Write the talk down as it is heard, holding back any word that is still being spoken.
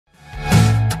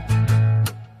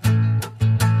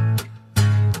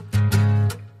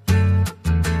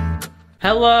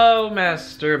Hello,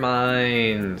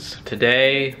 masterminds!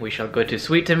 Today, we shall go to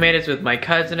Sweet Tomatoes with my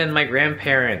cousin and my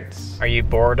grandparents. Are you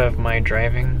bored of my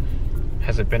driving?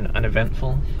 Has it been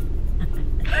uneventful?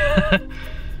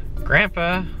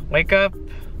 Grandpa, wake up!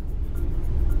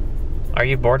 Are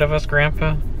you bored of us,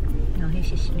 Grandpa? No,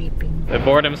 he's sleeping. The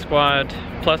boredom squad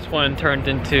 +1 turned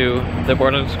into the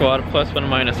boredom squad +1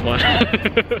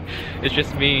 -1. It's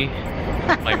just me,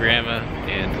 my grandma,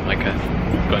 and my cousin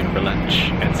going for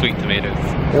lunch at Sweet Tomatoes.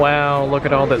 Wow, look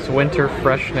at all this winter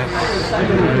freshness.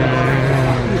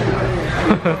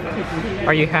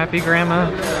 Are you happy, Grandma?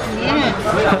 Yes.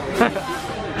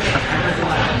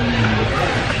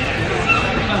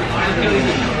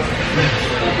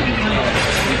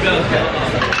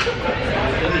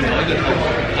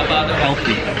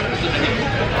 Healthy.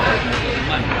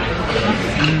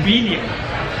 Convenient.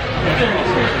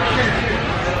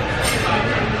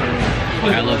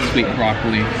 I love sweet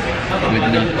broccoli with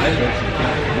nuts.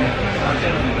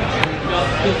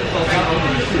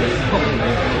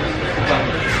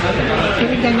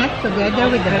 With the nuts together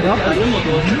with the broccoli.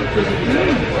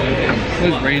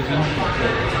 With raisins.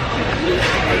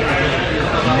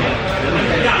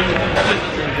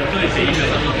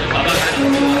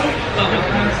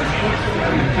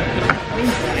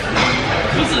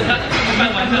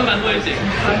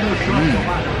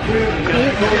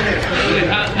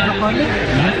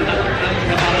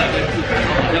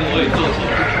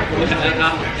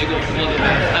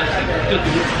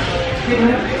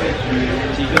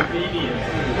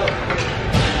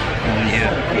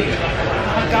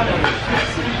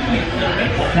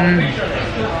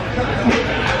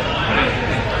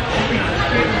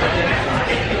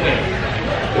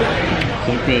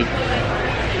 So good.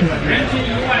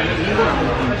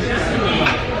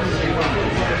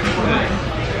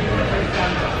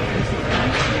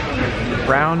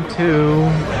 Round 2.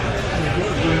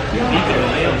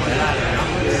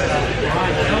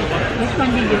 Which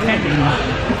one did you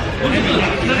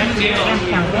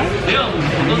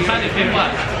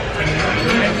like?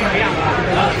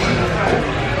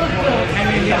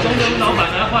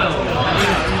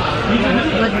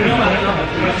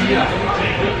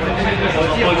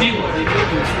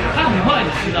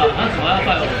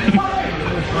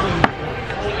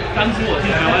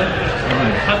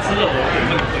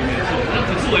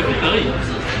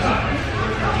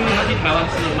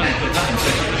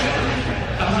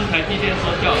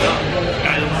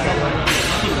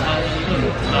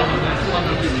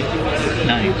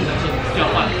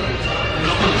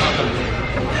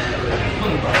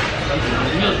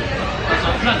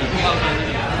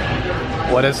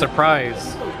 What a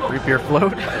surprise! Reap your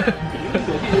float?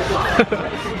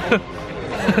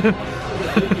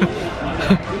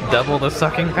 Double the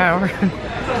sucking power?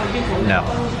 No.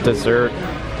 Dessert.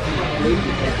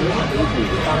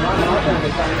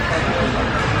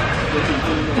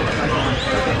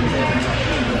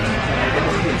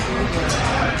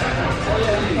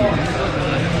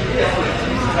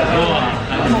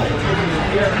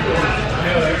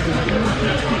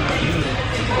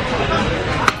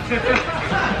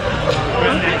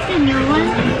 That's a new one.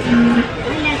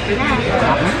 I like that.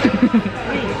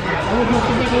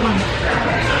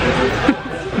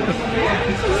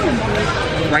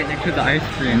 Right next to the ice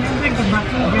cream. Where the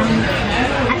bucket down.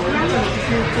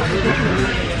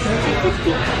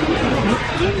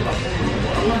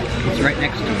 It's right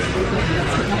next to it.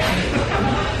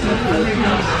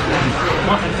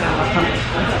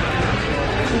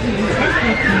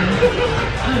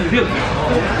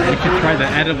 We should try the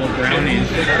edible brownies.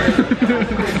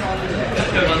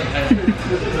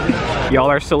 Y'all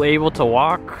are still able to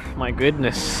walk? My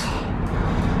goodness.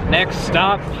 Next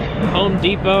stop, Home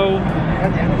Depot.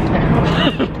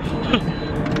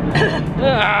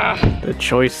 The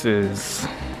choices.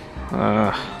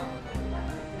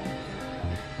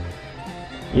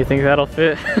 You think that'll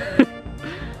fit?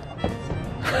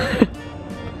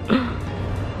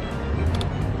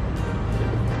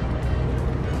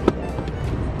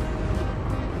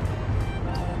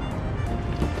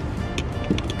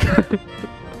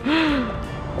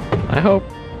 I hope.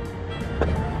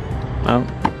 Oh.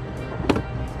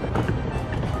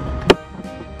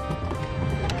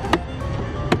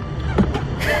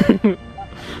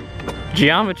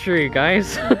 Geometry,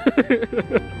 guys.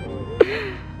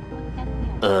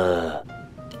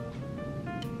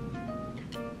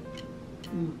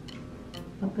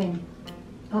 Open.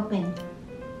 Open.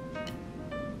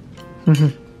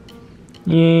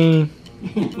 Yay.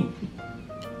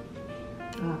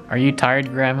 Are you tired,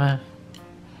 Grandma?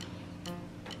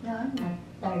 No, I'm not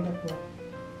tired of work.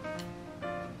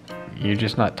 You're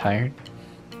just not tired?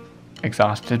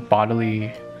 Exhausted?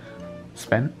 Bodily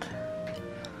spent?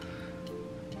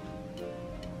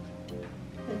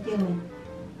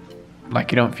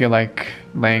 Like you don't feel like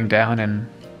laying down and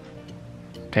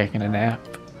taking a nap?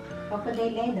 How could I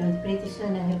lay down? Pretty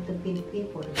soon I have to feed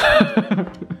people.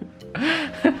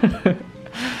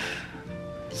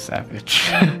 Savage.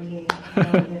 Only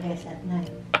rest at night.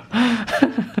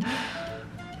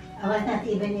 I was not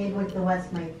even able to watch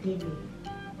my TV.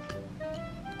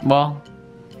 Well,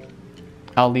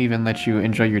 I'll leave and let you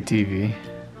enjoy your TV.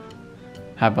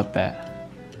 How about that?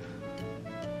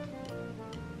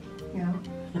 No.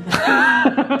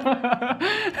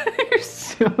 You're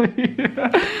silly. I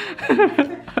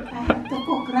have to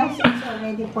cook rice. It's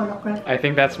already 4 o'clock. I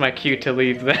think that's my cue to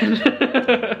leave then.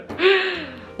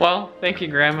 Well, thank you,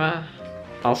 Grandma.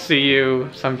 I'll see you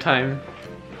sometime.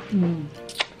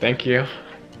 Thank you.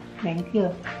 Thank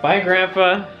you. Bye,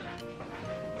 Grandpa.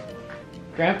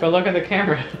 Grandpa, look at the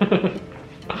camera.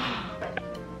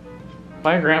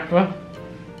 Bye, Grandpa.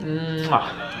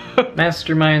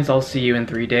 Masterminds, I'll see you in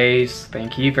 3 days.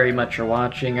 Thank you very much for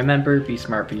watching. Remember, be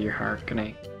smart with your heart. Good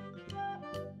night.